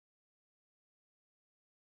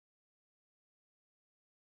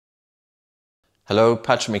Hello,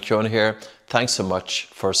 Patrick McKeown here. Thanks so much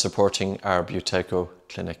for supporting our Buteyko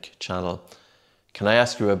Clinic channel. Can I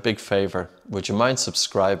ask you a big favour? Would you mind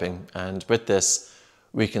subscribing? And with this,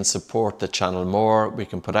 we can support the channel more, we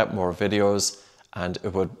can put out more videos, and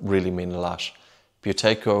it would really mean a lot.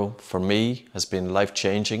 Buteyko, for me, has been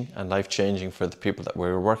life-changing and life-changing for the people that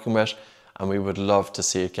we're working with, and we would love to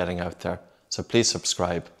see it getting out there. So please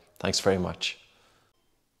subscribe. Thanks very much.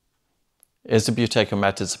 Is the Buteyko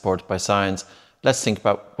Method supported by science? Let's think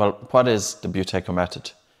about, well, what is the Buteyko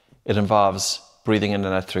Method? It involves breathing in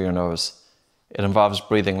and out through your nose. It involves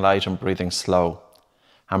breathing light and breathing slow,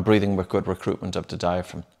 and breathing with good recruitment of the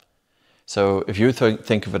diaphragm. So if you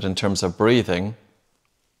think of it in terms of breathing,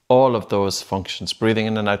 all of those functions, breathing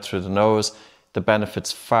in and out through the nose, the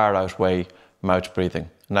benefits far outweigh mouth breathing.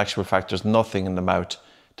 In actual fact, there's nothing in the mouth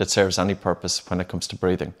that serves any purpose when it comes to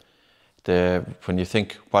breathing. When you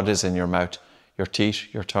think what is in your mouth, your teeth,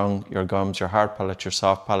 your tongue, your gums, your hard palate, your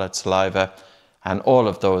soft palate, saliva, and all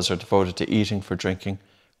of those are devoted to eating, for drinking,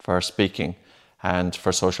 for speaking, and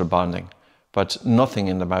for social bonding. But nothing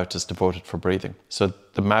in the mouth is devoted for breathing. So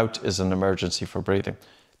the mouth is an emergency for breathing.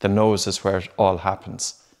 The nose is where it all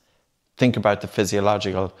happens. Think about the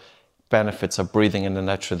physiological benefits of breathing in and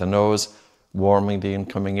out through the nose, warming the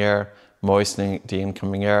incoming air, moistening the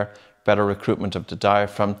incoming air, better recruitment of the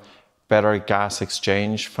diaphragm, better gas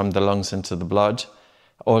exchange from the lungs into the blood.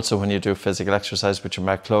 Also, when you do physical exercise with your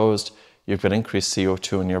mouth closed, you've got increased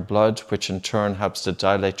CO2 in your blood, which in turn helps to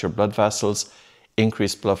dilate your blood vessels,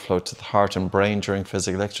 increase blood flow to the heart and brain during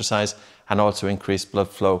physical exercise, and also increase blood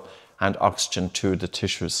flow and oxygen to the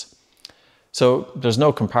tissues. So there's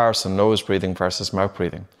no comparison, nose breathing versus mouth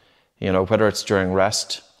breathing. You know, whether it's during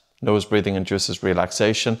rest, nose breathing induces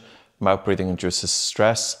relaxation, mouth breathing induces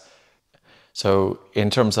stress. So in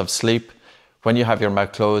terms of sleep, when you have your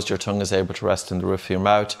mouth closed, your tongue is able to rest in the roof of your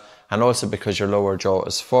mouth. And also because your lower jaw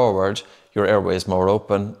is forward, your airway is more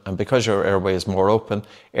open. And because your airway is more open,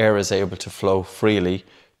 air is able to flow freely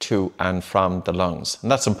to and from the lungs.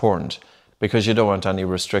 And that's important because you don't want any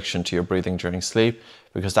restriction to your breathing during sleep,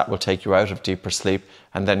 because that will take you out of deeper sleep.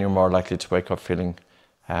 And then you're more likely to wake up feeling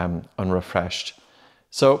unrefreshed.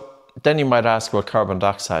 So then you might ask, well, carbon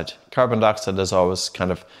dioxide. Carbon dioxide is always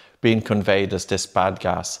kind of being conveyed as this bad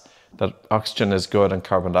gas, that oxygen is good and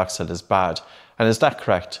carbon dioxide is bad. And is that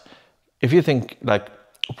correct? If you think, like,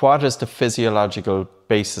 what is the physiological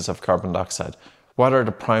basis of carbon dioxide? What are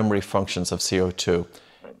the primary functions of CO2?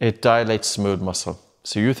 It dilates smooth muscle.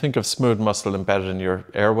 So you think of smooth muscle embedded in your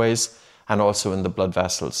airways and also in the blood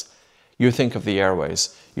vessels. You think of the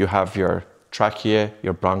airways. You have your trachea,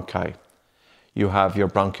 your bronchi. You have your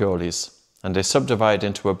bronchioles, and they subdivide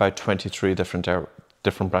into about 23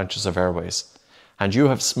 different branches of airways. And you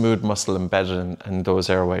have smooth muscle embedded in those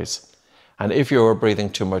airways. And if you're breathing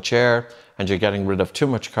too much air and you're getting rid of too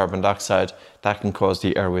much carbon dioxide, that can cause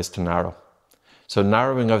the airways to narrow. So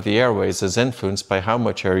narrowing of the airways is influenced by how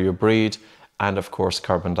much air you breathe and, of course,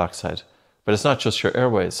 carbon dioxide. But it's not just your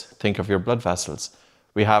airways. Think of your blood vessels.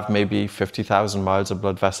 We have maybe 50,000 miles of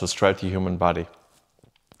blood vessels throughout the human body.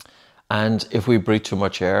 And if we breathe too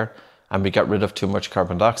much air and we get rid of too much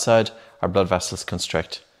carbon dioxide, our blood vessels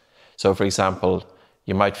constrict. So for example,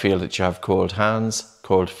 you might feel that you have cold hands,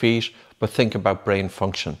 cold feet, but think about brain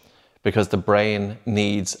function, because the brain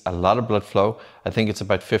needs a lot of blood flow. I think it's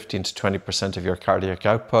about 15 to 20% of your cardiac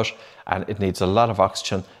output, and it needs a lot of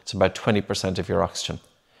oxygen. It's about 20% of your oxygen.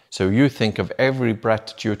 So you think of every breath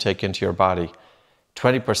that you take into your body,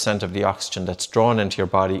 20% of the oxygen that's drawn into your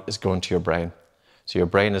body is going to your brain. So your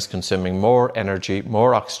brain is consuming more energy,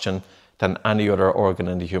 more oxygen than any other organ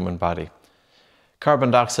in the human body.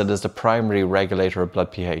 Carbon dioxide is the primary regulator of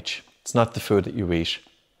blood pH. It's not the food that you eat.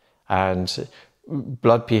 And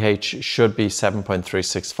blood pH should be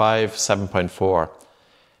 7.365, 7.4.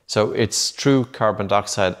 So it's through carbon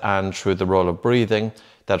dioxide and through the role of breathing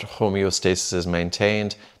that homeostasis is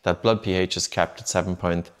maintained, that blood pH is kept at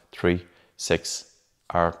 7.36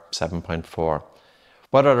 or 7.4.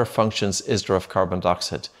 What other functions is there of carbon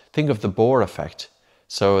dioxide? Think of the Bohr effect.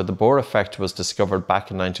 So the Bohr effect was discovered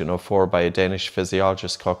back in 1904 by a Danish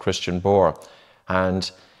physiologist called Christian Bohr.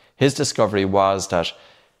 And his discovery was that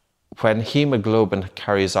when hemoglobin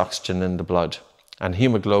carries oxygen in the blood, and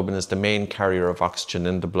hemoglobin is the main carrier of oxygen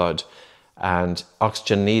in the blood, and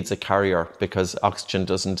oxygen needs a carrier because oxygen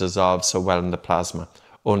doesn't dissolve so well in the plasma.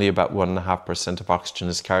 Only about 1.5% of oxygen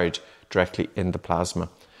is carried directly in the plasma.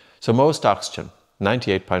 So most oxygen,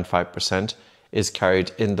 98.5%, is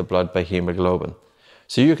carried in the blood by hemoglobin.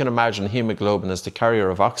 So you can imagine hemoglobin as the carrier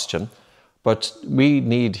of oxygen, but we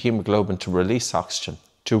need hemoglobin to release oxygen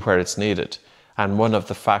to where it's needed. And one of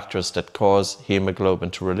the factors that cause hemoglobin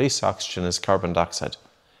to release oxygen is carbon dioxide.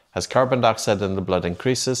 As carbon dioxide in the blood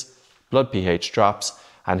increases, blood pH drops,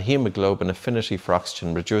 and hemoglobin affinity for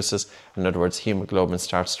oxygen reduces. In other words, hemoglobin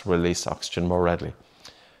starts to release oxygen more readily.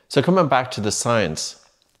 So coming back to the science,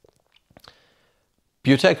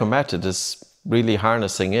 Buteyko Method is really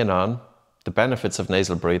harnessing in on the benefits of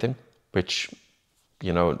nasal breathing, which,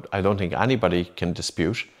 I don't think anybody can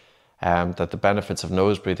dispute, that the benefits of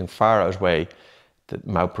nose breathing far outweigh the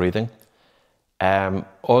mouth breathing.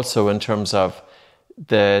 Also in terms of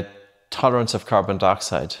the tolerance of carbon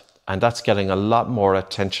dioxide, and that's getting a lot more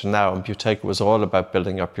attention now, and Buteyko was all about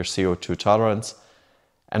building up your CO2 tolerance.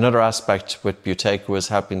 Another aspect with Buteyko is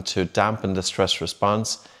helping to dampen the stress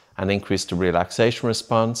response and increase the relaxation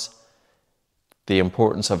response. The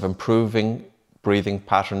importance of improving breathing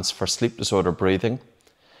patterns for sleep disorder breathing,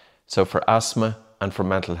 so for asthma and for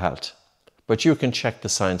mental health. But you can check the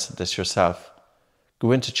science of this yourself.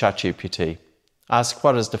 Go into ChatGPT. Ask,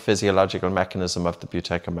 what is the physiological mechanism of the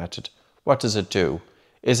Buteyko Method? What does it do?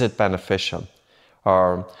 Is it beneficial?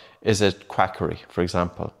 Or is it quackery, for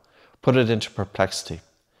example? Put it into perplexity.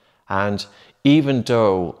 And even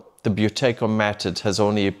though the Buteyko Method has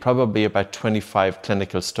only probably about 25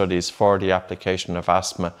 clinical studies for the application of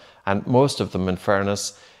asthma, and most of them, in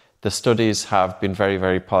fairness, the studies have been very,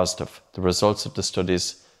 very positive. The results of the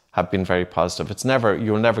studies have been very positive.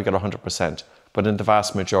 You'll never get 100%, but in the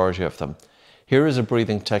vast majority of them. Here is a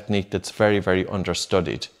breathing technique that's very, very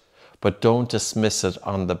understudied, but don't dismiss it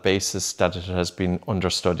on the basis that it has been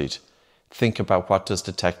understudied. Think about, what does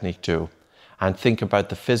the technique do? And think about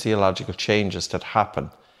the physiological changes that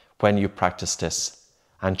happen when you practice this.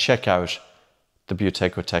 And check out the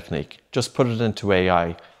Buteyko technique. Just put it into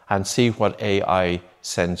AI and see what AI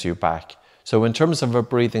sends you back. So in terms of a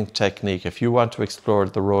breathing technique, if you want to explore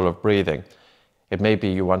the role of breathing, it may be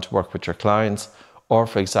you want to work with your clients, or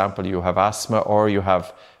for example, you have asthma, or you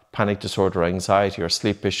have panic disorder, anxiety, or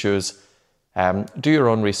sleep issues. Do your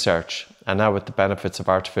own research. And now with the benefits of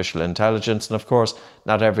artificial intelligence, and of course,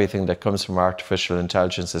 not everything that comes from artificial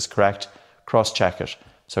intelligence is correct, cross-check it.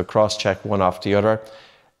 So cross-check one off the other.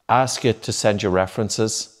 Ask it to send you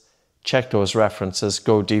references. Check those references,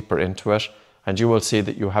 go deeper into it, and you will see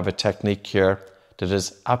that you have a technique here that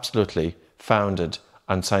is absolutely founded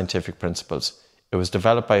on scientific principles. It was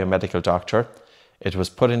developed by a medical doctor. It was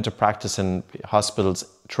put into practice in hospitals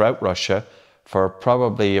throughout Russia for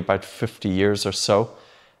probably about 50 years or so.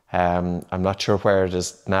 I'm not sure where it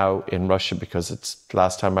is now in Russia, because the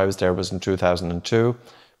last time I was there was in 2002,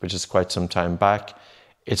 which is quite some time back.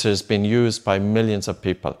 It has been used by millions of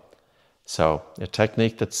people. So a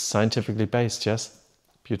technique that's scientifically based, yes?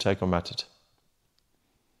 Buteyko Method.